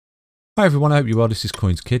Hi everyone, I hope you're well. This is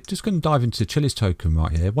CoinsKid. Just going to dive into CHILIZ token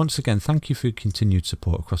right here. Once again, thank you for your continued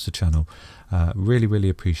support across the channel. Really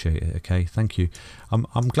appreciate it. Okay, thank you.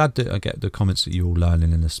 I'm glad that I get the comments that you're all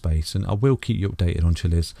learning in the space, and I will keep you updated on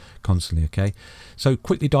CHILIZ constantly. Okay, so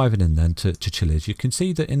quickly diving in then to CHILIZ, you can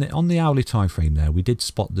see that on the hourly time frame there, we did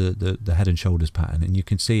spot the head and shoulders pattern, and you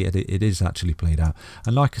can see it is actually played out.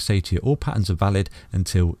 And like I say to you, all patterns are valid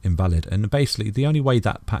until invalid, and basically the only way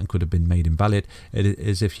that pattern could have been made invalid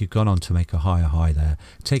is if you've gone on to make a higher high there,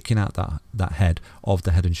 taking out that head of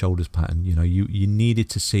the head and shoulders pattern. You know, you needed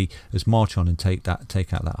to see us march on and take out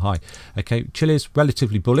that high. Okay, CHILIZ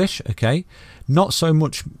relatively bullish. Okay, not so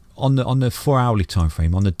much on the 4 hourly time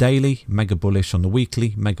frame. On the daily, mega bullish. On the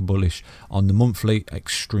weekly, mega bullish. On the monthly,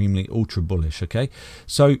 extremely ultra bullish. Okay,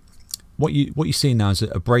 so what you see now is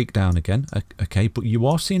a breakdown again. Okay, but you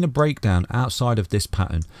are seeing a breakdown outside of this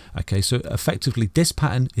pattern. Okay, so effectively this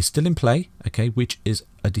pattern is still in play. Okay, which is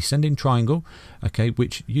a descending triangle. Okay,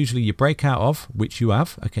 which usually you break out of, which you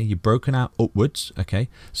have. Okay, you've broken out upwards. Okay,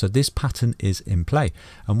 so this pattern is in play,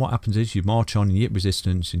 and what happens is you march on and you hit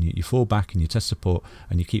resistance and you fall back and you test support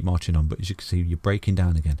and you keep marching on. But as you can see, you're breaking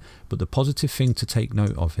down again. But the positive thing to take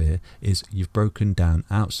note of here is you've broken down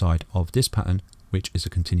outside of this pattern, which is a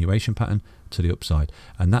continuation pattern to the upside,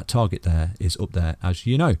 and that target there is up there, as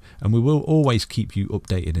you know, and we will always keep you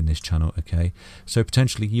updated in this channel. Okay, so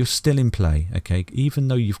potentially you're still in play. Okay, even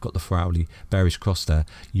though you've got the 4 hourly bearish cross there,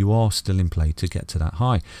 you are still in play to get to that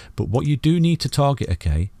high. But what you do need to target,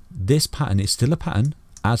 okay, this pattern is still a pattern,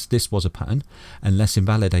 as this was a pattern, unless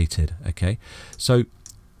invalidated. Okay, so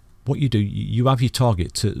what you do, you have your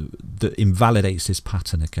target that invalidates this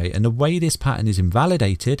pattern. Okay, and the way this pattern is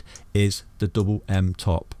invalidated is the double M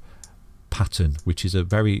top pattern, which is a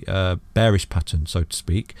very bearish pattern, so to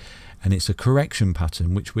speak, and it's a correction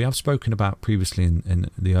pattern, which we have spoken about previously in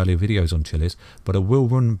the earlier videos on CHILIZ, but I will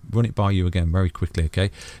run it by you again very quickly. Okay,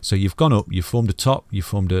 so you've gone up, you've formed a top, you've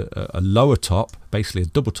formed a lower top, basically a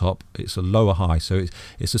double top, it's a lower high, so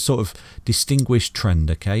it's a sort of distinguished trend.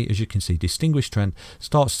 Okay, as you can see, distinguished trend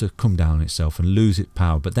starts to come down itself and lose its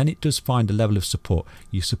power, but then it does find a level of support.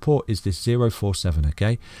 Your support is this 047.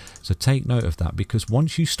 Okay, so take note of that, because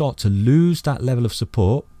once you start to lose that level of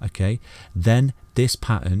support, okay, then this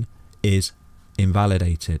pattern is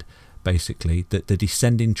invalidated. Basically the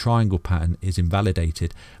descending triangle pattern is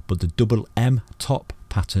invalidated, but the double M top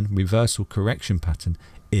pattern, reversal correction pattern,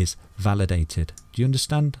 is validated. Do you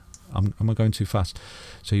understand? Am I going too fast?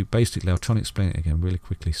 So you basically, I'll try and explain it again really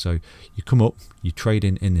quickly. So you come up, you trade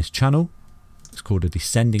in this channel, it's called a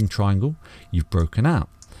descending triangle, you've broken out.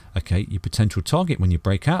 Okay, your potential target when you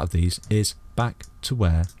break out of these is back to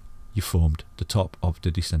where you formed the top of the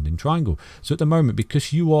descending triangle. So at the moment,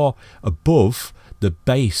 because you are above the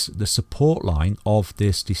base, the support line of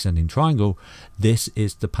this descending triangle, this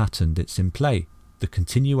is the pattern that's in play, the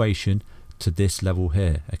continuation to this level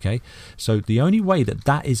here. Okay, so the only way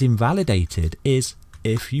that is invalidated is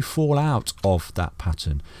if you fall out of that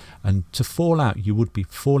pattern, and to fall out, you would be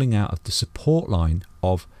falling out of the support line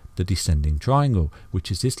of the descending triangle,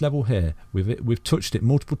 which is this level here. We've touched it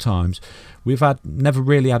multiple times. We've never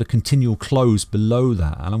really had a continual close below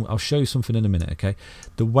that, and I'll show you something in a minute. Okay,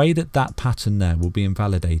 the way that pattern there will be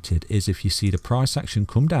invalidated is if you see the price action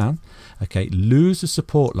come down, okay, lose the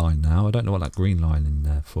support line. Now I don't know what that green line in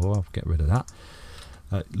there for, I'll get rid of that.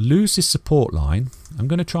 Lose this support line. I'm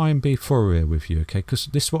going to try and be thorough here with you, okay, because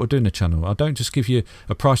this is what we're doing on the channel. I don't just give you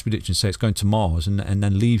a price prediction, say it's going to Mars, and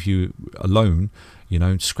then leave you alone, you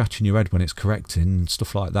know, scratching your head when it's correcting and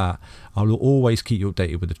stuff like that. I will always keep you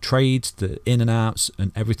updated with the trades, the in and outs,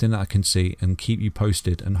 and everything that I can see, and keep you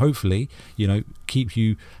posted, and hopefully, you know, keep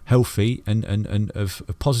you healthy and of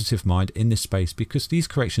a positive mind in this space, because these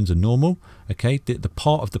corrections are normal. Okay, the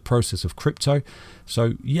part of the process of crypto.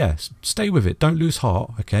 So yes, stay with it, don't lose heart.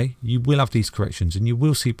 Okay, you will have these corrections, and you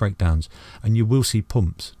will see breakdowns, and you will see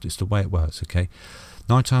pumps. It's the way it works. Okay,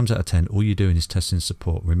 9 times out of 10, all you're doing is testing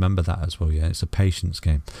support. Remember that as well. Yeah, it's a patience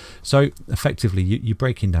game. So effectively, you're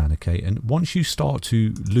breaking down. Okay, and once you start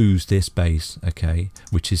to lose this base, okay,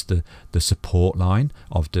 which is the support line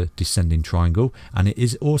of the descending triangle, and it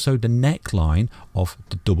is also the neckline of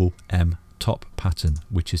the double M top pattern,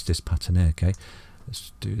 which is this pattern here. Okay,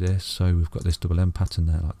 let's do this. So we've got this double M pattern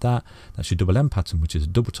there, like that. That's your double M pattern, which is a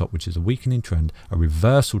double top, which is a weakening trend, a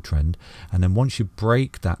reversal trend, and then once you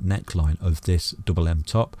break that neckline of this double M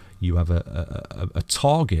top, you have a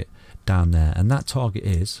target down there, and that target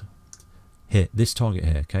is hit this target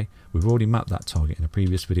here. Okay, we've already mapped that target in a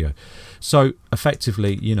previous video. So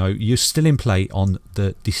effectively, you know, you're still in play on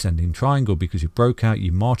the descending triangle because you broke out,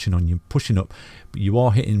 you're marching on, you're pushing up, but you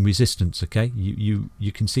are hitting resistance. Okay,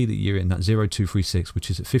 you can see that you're in that 0236,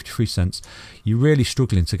 which is at 53 cents. You're really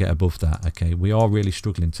struggling to get above that. Okay, we are really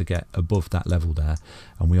struggling to get above that level there,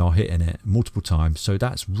 and we are hitting it multiple times. So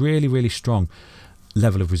that's really strong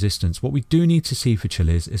level of resistance. What we do need to see for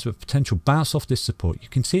CHILIZ is a potential bounce off this support. You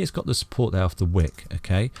can see it's got the support there off the wick.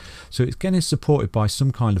 Okay, so it's getting supported by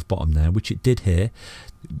some kind of bottom there, which it did here.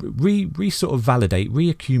 Sort of validate,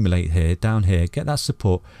 reaccumulate here, down here, get that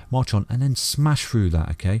support, march on, and then smash through that.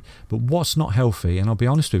 Okay, but what's not healthy, and I'll be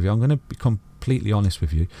honest with you, I'm going to become completely honest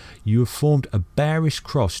with you, you have formed a bearish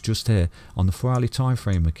cross just here on the 4 hourly time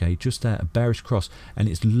frame. Okay, just there, a bearish cross, and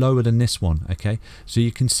it's lower than this one. Okay, so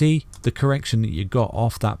you can see the correction that you got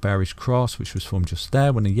off that bearish cross, which was formed just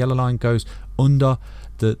there. When the yellow line goes under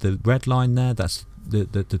the red line there, that's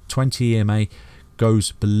the 20 EMA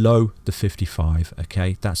goes below the 55.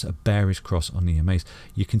 Okay, that's a bearish cross on the EMAs.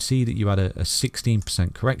 You can see that you had a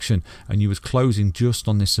 16% correction, and you was closing just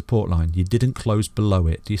on this support line. You didn't close below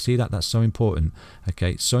it. Do you see that? That's so important.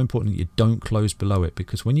 Okay, it's so important that you don't close below it,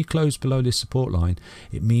 because when you close below this support line,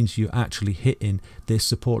 it means you're actually hitting this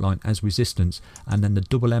support line as resistance, and then the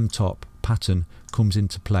double M top pattern comes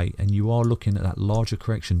into play, and you are looking at that larger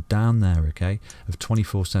correction down there, okay, of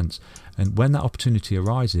 24 cents. And when that opportunity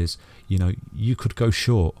arises, you know, you could go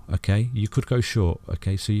short. Okay, you could go short.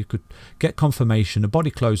 Okay, so you could get confirmation, a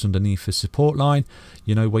body close underneath the support line,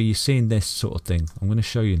 you know, where you're seeing this sort of thing. I'm going to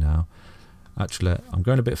show you now. Actually, I'm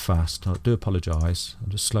going a bit fast, I do apologize. I'll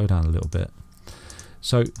just slow down a little bit.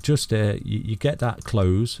 So just there, you get that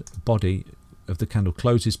close, body of the candle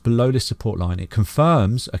closes below this support line. It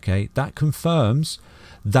confirms, okay, that confirms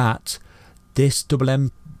that this double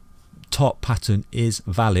M top pattern is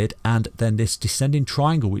valid, and then this descending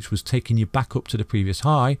triangle, which was taking you back up to the previous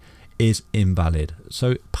high, is invalid.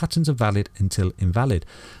 So patterns are valid until invalid,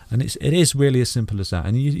 and it is really as simple as that.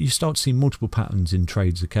 And you start to see multiple patterns in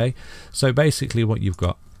trades. Okay, so basically what you've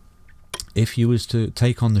got, if you was to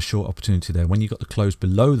take on the short opportunity there, when you got the close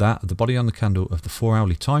below that of the body on the candle of the 4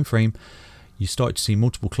 hourly time frame, you start to see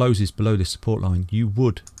multiple closes below this support line, you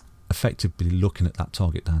would effectively looking at that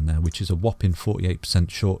target down there, which is a whopping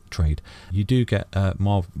 48% short trade. You do get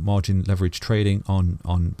margin leverage trading on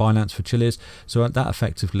Binance for CHILIZ, so that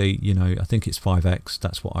effectively, you know, I think it's 5x,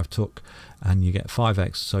 that's what I've took, and you get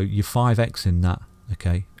 5x, so you're 5x in that.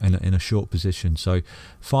 Okay, in a short position, so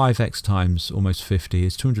 5x times almost 50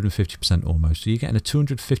 is 250% almost. So you're getting a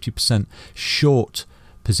 250% short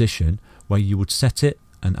position where you would set it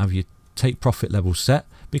and have your take profit level set,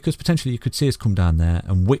 because potentially you could see us come down there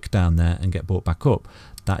and wick down there and get bought back up.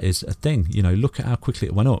 That is a thing, you know. Look at how quickly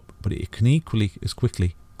it went up, but it can equally as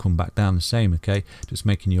quickly come back down the same. Okay, just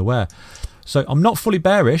making you aware. So I'm not fully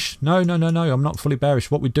bearish. No, I'm not fully bearish.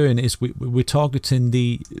 What we're doing is we're targeting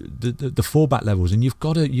the fallback levels, and you've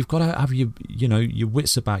got to have your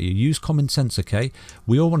wits about you. Use common sense. Okay,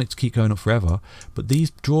 we all want it to keep going up forever, but these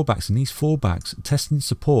drawbacks and these fallbacks, testing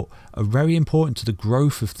support, are very important to the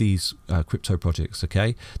growth of these crypto projects.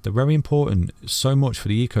 Okay, they're very important, so much for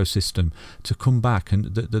the ecosystem to come back, and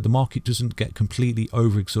the market doesn't get completely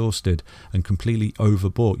overexhausted and completely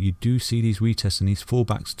overbought. You do see these retests and these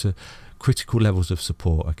fallbacks to critical levels of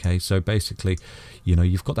support. Okay, so basically, you know,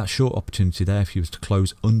 you've got that short opportunity there if you was to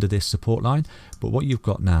close under this support line, but what you've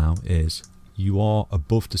got now is you are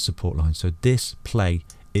above the support line, so this play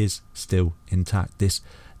is still intact. This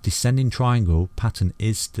descending triangle pattern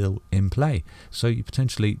is still in play, so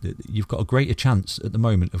you've got a greater chance at the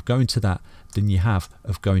moment of going to that than you have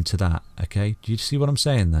of going to that. Okay, do you see what I'm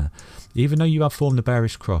saying there? Even though you have formed the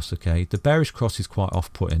bearish cross, okay, the bearish cross is quite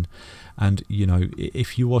off-putting, and you know,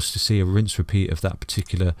 if you was to see a rinse repeat of that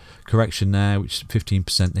particular correction there, which is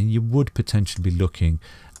 15%, then you would potentially be looking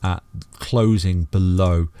at closing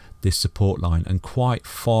below this support line and quite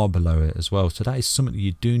far below it as well. So that is something that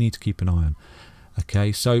you do need to keep an eye on.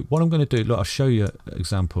 Okay, so what I'm going to do, look, I'll show you an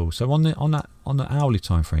example. So on the hourly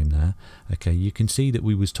time frame there, okay, you can see that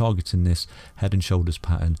we was targeting this head and shoulders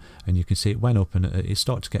pattern, and you can see it went up and it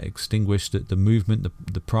started to get extinguished. The movement,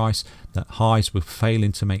 the price, that highs were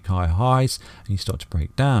failing to make higher highs, and you start to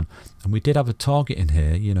break down. And we did have a target in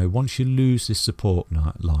here. You know, once you lose this support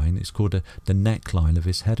line, it's called the neckline of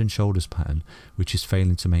this head and shoulders pattern, which is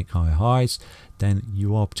failing to make higher highs, then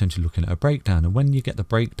you are potentially looking at a breakdown. And when you get the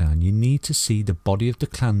breakdown, you need to see the body of the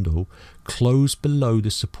candle close below the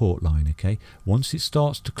support line. Okay, once it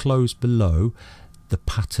starts to close below, the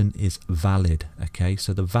pattern is valid. Okay,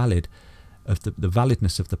 so the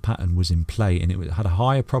validness of the pattern was in play, and it had a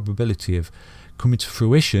higher probability of coming to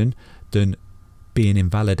fruition than being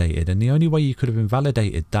invalidated. And the only way you could have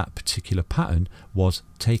invalidated that particular pattern was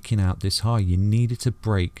taking out this high. You needed to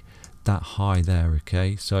break that high there.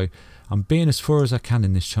 Okay, so I'm being as thorough as I can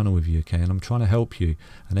in this channel with you, okay, and I'm trying to help you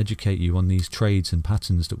and educate you on these trades and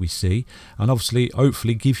patterns that we see, and obviously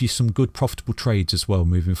hopefully give you some good profitable trades as well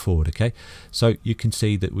moving forward. Okay, so you can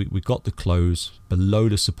see that we got the close below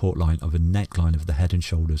the support line of a neckline of the head and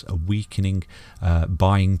shoulders, a weakening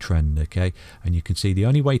buying trend. Okay, and you can see the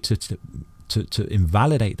only way to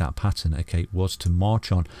invalidate that pattern, okay, was to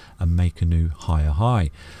march on and make a new higher high.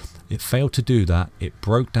 It failed to do that. It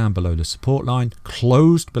broke down below the support line,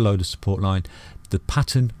 closed below the support line. The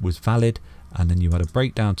pattern was valid, and then you had a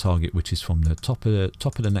breakdown target, which is from the top of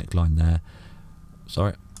the neckline there.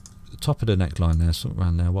 Sorry, the top of the neckline there, something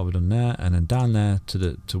around there. What we've done there, and then down there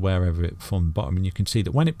to wherever it from the bottom. And you can see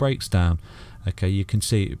that when it breaks down, okay, you can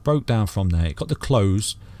see it broke down from there. It got the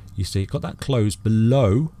close. You see, it got that close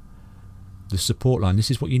below the support line.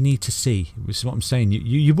 This is what you need to see. This is what I'm saying.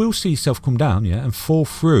 You will see yourself come down, yeah, and fall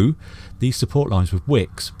through these support lines with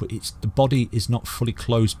wicks, but it's the body is not fully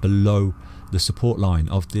closed below the support line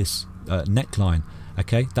of this neckline.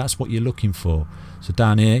 Okay, that's what you're looking for. So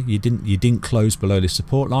down here, you didn't close below this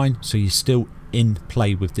support line, so you're still in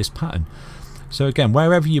play with this pattern. So again,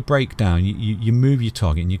 wherever you break down, you move your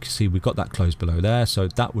target, and you can see we've got that close below there. So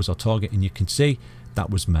that was our target, and you can see that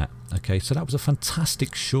was met. Okay, so that was a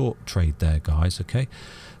fantastic short trade there, guys. Okay,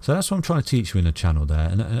 so that's what I'm trying to teach you in the channel there,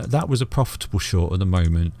 and that was a profitable short at the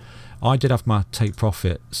moment. I did have my take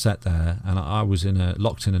profit set there, and I was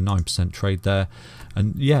locked in a 9% trade there,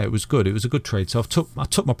 and yeah, it was good. It was a good trade. So I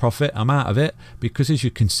took my profit. I'm out of it, because as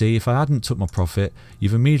you can see, if I hadn't took my profit,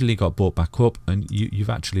 you've immediately got bought back up, and you've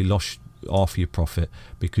actually lost half your profit,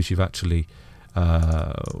 because you've actually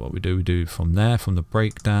what we do from there, from the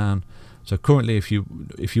breakdown. So currently, if you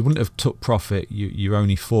wouldn't have took profit, you're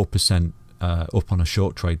only 4% up on a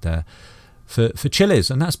short trade there for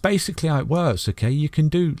CHILIZ, and that's basically how it works. Okay, you can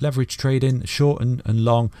do leverage trading, short and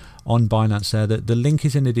long, on Binance there. The link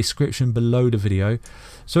is in the description below the video.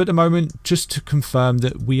 So at the moment, just to confirm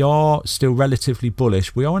that we are still relatively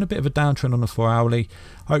bullish. We are in a bit of a downtrend on the 4-hourly.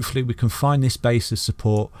 Hopefully we can find this base of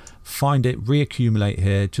support, find it, reaccumulate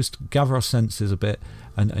here, just gather our senses a bit,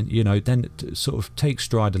 and you know, then sort of take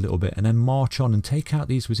stride a little bit, and then march on and take out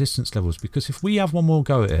these resistance levels. Because if we have one more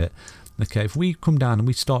go at it, okay, if we come down and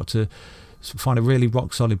we start to find a really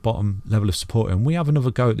rock solid bottom level of support, and we have another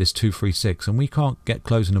go at this 236 and we can't get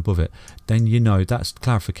closing above it, then you know that's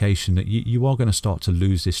clarification that you are going to start to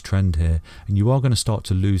lose this trend here, and you are going to start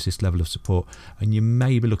to lose this level of support, and you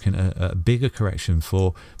may be looking at a bigger correction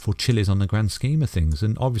for CHILIZ on the grand scheme of things.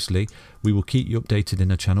 And obviously we will keep you updated in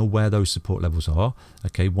the channel where those support levels are,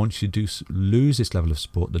 okay, once you do lose this level of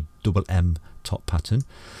support, the double M top pattern.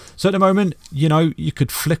 So at the moment, you know, you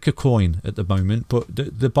could flick a coin at the moment, but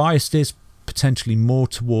the bias is potentially more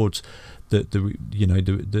towards the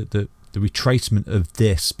retracement of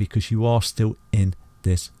this, because you are still in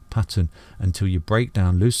this pattern until you break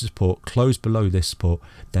down, lose the support, close below this support,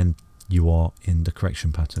 then you are in the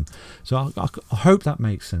correction pattern. So I hope that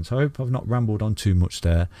makes sense. I hope I've not rambled on too much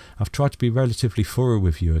there. I've tried to be relatively thorough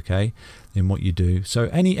with you, okay, in what you do. So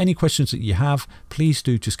any questions that you have, please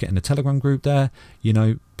do just get in the Telegram group there. You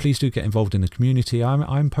know, please do get involved in the community.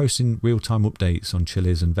 I'm posting real-time updates on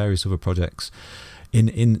CHILIZ and various other projects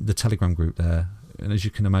in the Telegram group there. And as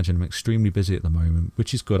you can imagine, I'm extremely busy at the moment,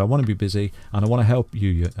 which is good. I want to be busy, and I want to help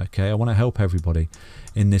you, okay? I want to help everybody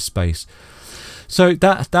in this space. So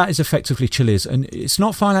that is effectively CHILIZ, and it's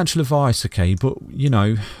not financial advice, okay, but you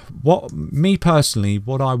know, me personally,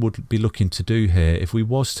 what I would be looking to do here, if we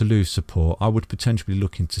was to lose support, I would potentially be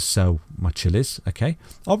looking to sell my CHILIZ, okay.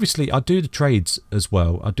 Obviously I do the trades as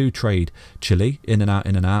well. I do trade CHILI in and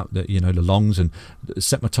out, that, you know, the longs, and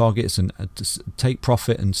set my targets and take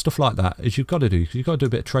profit and stuff like that, as you've got to do, because you've got to do a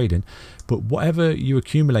bit of trading. But whatever you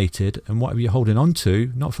accumulated and whatever you're holding on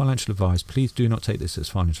to, not financial advice, please do not take this as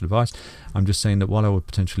financial advice. I'm just saying that what I would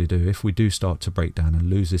potentially do, if we do start to break down and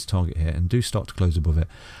lose this target here and do start to close above it,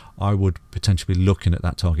 I would potentially be looking at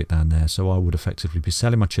that target down there. So I would effectively be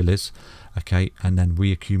selling my CHILIZ, okay, and then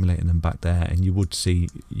reaccumulating them back there. And you would see,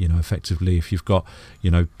 you know, effectively, if you've got, you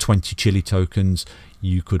know, 20 CHILI tokens,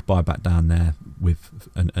 you could buy back down there with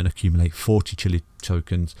and accumulate 40 CHILI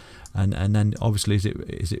tokens, and then obviously as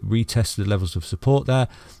it retests the levels of support there,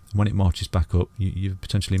 when it marches back up, you're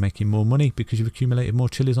potentially making more money because you've accumulated more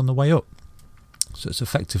CHILIZ on the way up. So it's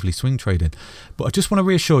effectively swing trading. But I just want to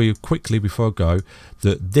reassure you quickly before I go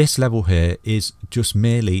that this level here is just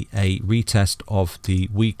merely a retest of the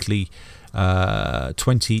weekly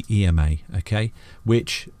 20 EMA, okay,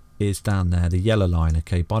 which is down there, the yellow line,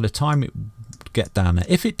 okay. By the time it would get down there.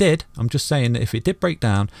 If it did, I'm just saying that if it did break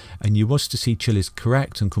down and you was to see CHILIZ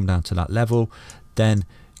correct and come down to that level, then,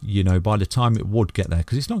 you know, by the time it would get there,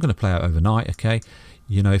 because it's not going to play out overnight, okay,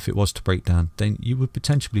 you know, if it was to break down, then you would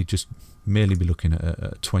potentially just merely be looking at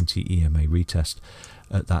a 20 EMA retest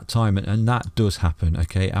at that time, and that does happen,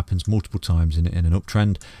 okay. It happens multiple times in an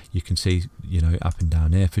uptrend. You can see, you know, up and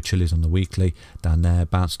down here for CHILIZ on the weekly, down there,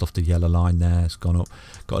 bounced off the yellow line there, it's gone up,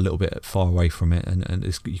 got a little bit far away from it, and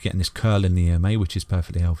you're getting this curl in the EMA, which is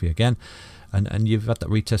perfectly healthy again. And you've had that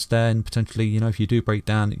retest there, and potentially, you know, if you do break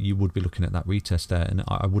down, you would be looking at that retest there, and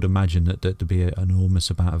I would imagine that there'd be an enormous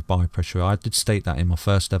amount of buy pressure. I did state that in my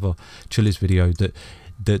first ever CHILIZ video,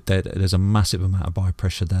 that there's a massive amount of buy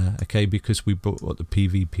pressure there, okay, because we brought up the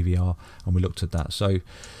PVR and we looked at that. So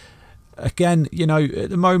again, you know, at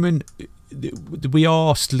the moment we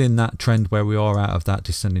are still in that trend where we are out of that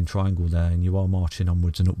descending triangle there, and you are marching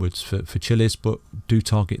onwards and upwards for CHILIZ, but do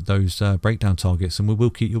target those breakdown targets, and we will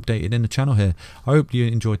keep you updated in the channel here. I hope you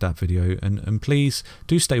enjoyed that video, and please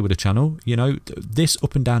do stay with the channel. You know, this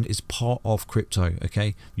up and down is part of crypto,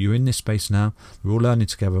 okay. You're in this space now, we're all learning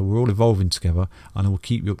together, we're all evolving together, and I will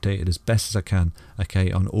keep you updated as best as I can,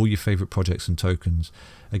 okay, on all your favorite projects and tokens.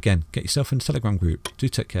 Again, get yourself in the Telegram group. Do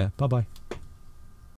take care. Bye bye.